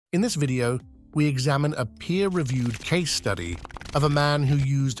In this video, we examine a peer-reviewed case study of a man who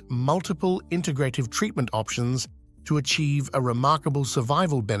used multiple integrative treatment options to achieve a remarkable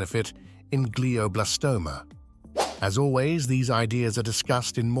survival benefit in glioblastoma. As always, these ideas are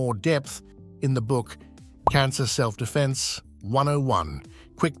discussed in more depth in the book Cancer Self-Defense 101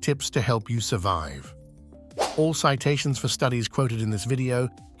 – Quick Tips to Help You Survive. All citations for studies quoted in this video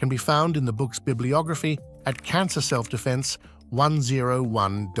can be found in the book's bibliography at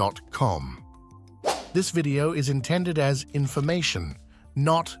cancerselfdefense101.com. This video is intended as information,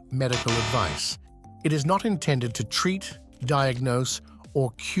 not medical advice. It is not intended to treat, diagnose,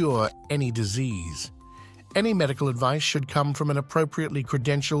 or cure any disease. Any medical advice should come from an appropriately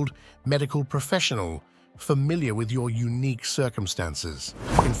credentialed medical professional familiar with your unique circumstances.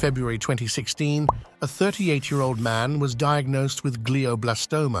 In February 2016, a 38-year-old man was diagnosed with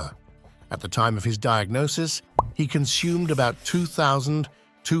glioblastoma. At the time of his diagnosis, he consumed about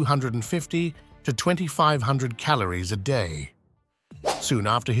 2,250 to 2,500 calories a day. Soon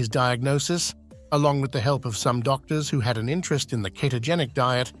after his diagnosis, along with the help of some doctors who had an interest in the ketogenic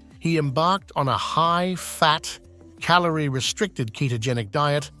diet, he embarked on a high-fat, calorie-restricted ketogenic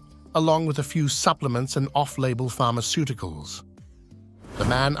diet along with a few supplements and off-label pharmaceuticals. The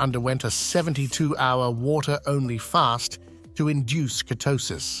man underwent a 72-hour water-only fast to induce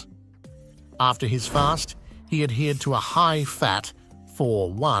ketosis. After his fast, he adhered to a high-fat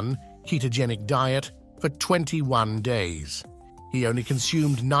 4-1 ketogenic diet for 21 days. He only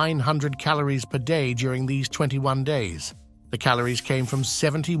consumed 900 calories per day during these 21 days. The calories came from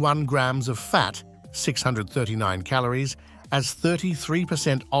 71 grams of fat, 639 calories, as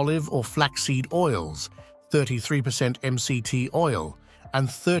 33% olive or flaxseed oils, 33% MCT oil, and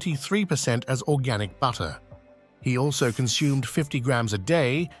 33% as organic butter. He also consumed 50 grams a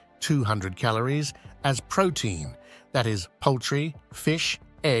day, 200 calories, as protein, that is, poultry, fish,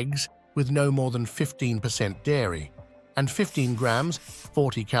 eggs, with no more than 15% dairy, and 15 grams,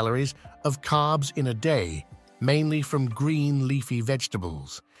 40 calories, of carbs in a day, mainly from green leafy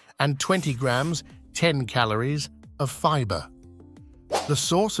vegetables, and 20 grams, 10 calories, of fiber. The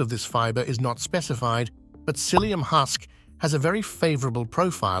source of this fiber is not specified, but psyllium husk has a very favorable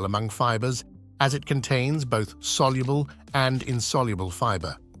profile among fibers as it contains both soluble and insoluble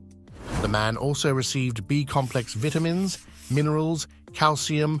fiber. The man also received B-complex vitamins, minerals,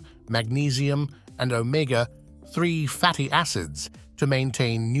 calcium, magnesium, and omega-3 fatty acids to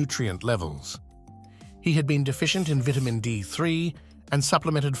maintain nutrient levels. He had been deficient in vitamin D3 and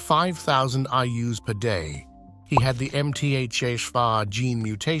supplemented 5,000 IUs per day. He had the MTHFR gene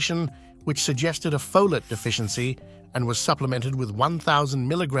mutation, which suggested a folate deficiency, and was supplemented with 1,000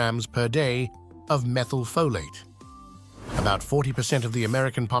 milligrams per day of methylfolate. About 40% of the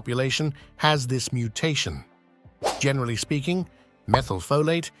American population has this mutation. Generally speaking,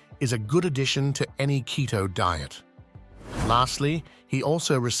 methylfolate is a good addition to any keto diet. Lastly, he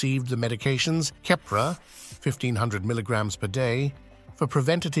also received the medications Keppra, 1,500 milligrams per day, for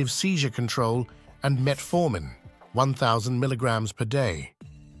preventative seizure control, and metformin, 1,000 milligrams per day.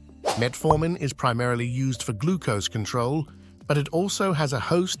 Metformin is primarily used for glucose control, but it also has a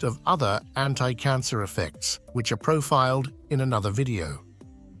host of other anti-cancer effects, which are profiled in another video.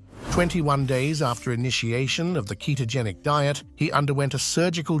 21 days after initiation of the ketogenic diet, he underwent a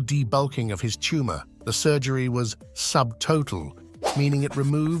surgical debulking of his tumor. The surgery was subtotal, meaning it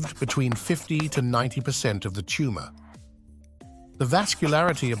removed between 50 to 90% of the tumor. The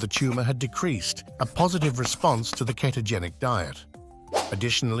vascularity of the tumor had decreased, a positive response to the ketogenic diet.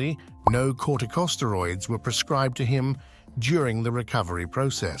 Additionally, no corticosteroids were prescribed to him during the recovery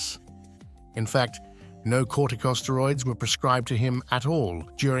process. In fact, no corticosteroids were prescribed to him at all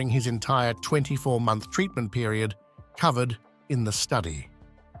during his entire 24-month treatment period covered in the study.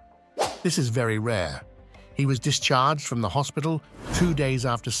 This is very rare. He was discharged from the hospital 2 days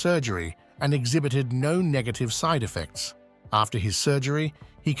after surgery and exhibited no negative side effects. After his surgery,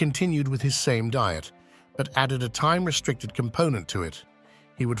 he continued with his same diet, but added a time-restricted component to it.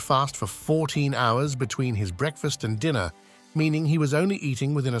 He would fast for 14 hours between his breakfast and dinner, meaning he was only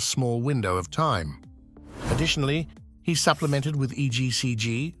eating within a small window of time. Additionally, he supplemented with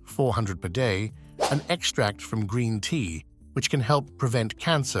EGCG, 400 per day, an extract from green tea, which can help prevent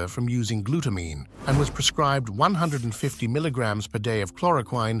cancer from using glutamine, and was prescribed 150 milligrams per day of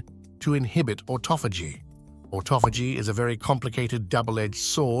chloroquine to inhibit autophagy. Autophagy is a very complicated double-edged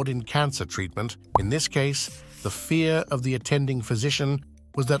sword in cancer treatment. In this case, the fear of the attending physician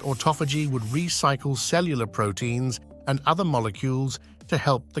was that autophagy would recycle cellular proteins and other molecules to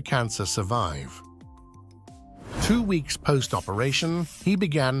help the cancer survive. 2 weeks post-operation, he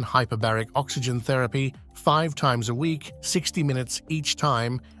began hyperbaric oxygen therapy 5 times a week, 60 minutes each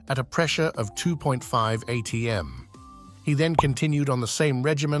time, at a pressure of 2.5 atm. He then continued on the same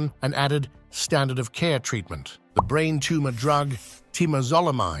regimen and added standard of care treatment, the brain tumor drug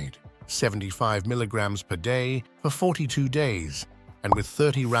temozolomide, 75 milligrams per day for 42 days, and with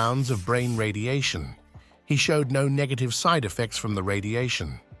 30 rounds of brain radiation. He showed no negative side effects from the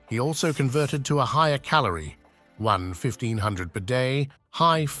radiation. He also converted to a higher calorie, 1,500 per day,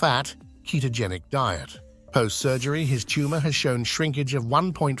 high-fat, ketogenic diet. Post-surgery, his tumor has shown shrinkage of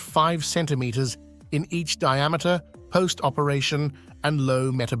 1.5 centimeters in each diameter, post-operation, and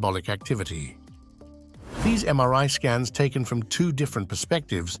low metabolic activity. These MRI scans taken from 2 different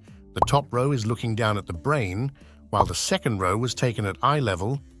perspectives, the top row is looking down at the brain, while the second row was taken at eye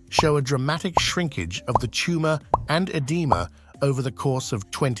level, show a dramatic shrinkage of the tumor and edema over the course of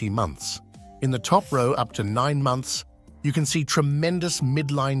 20 months. In the top row up to 9 months, you can see tremendous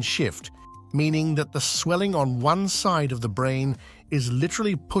midline shift, meaning that the swelling on one side of the brain is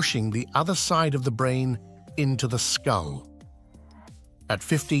literally pushing the other side of the brain into the skull. At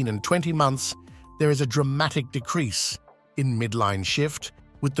 15 and 20 months, there is a dramatic decrease in midline shift,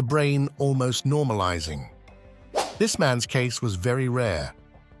 with the brain almost normalizing. This man's case was very rare.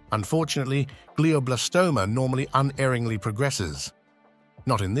 Unfortunately, glioblastoma normally unerringly progresses.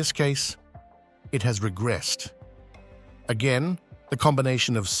 Not in this case. It has regressed. Again, the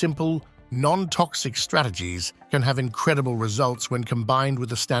combination of simple, non-toxic strategies can have incredible results when combined with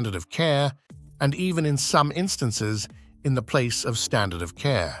the standard of care, and even in some instances, in the place of standard of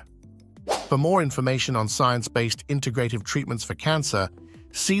care. For more information on science-based integrative treatments for cancer,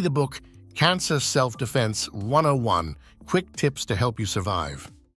 see the book Cancer Self-Defense 101 – Quick Tips to Help You Survive.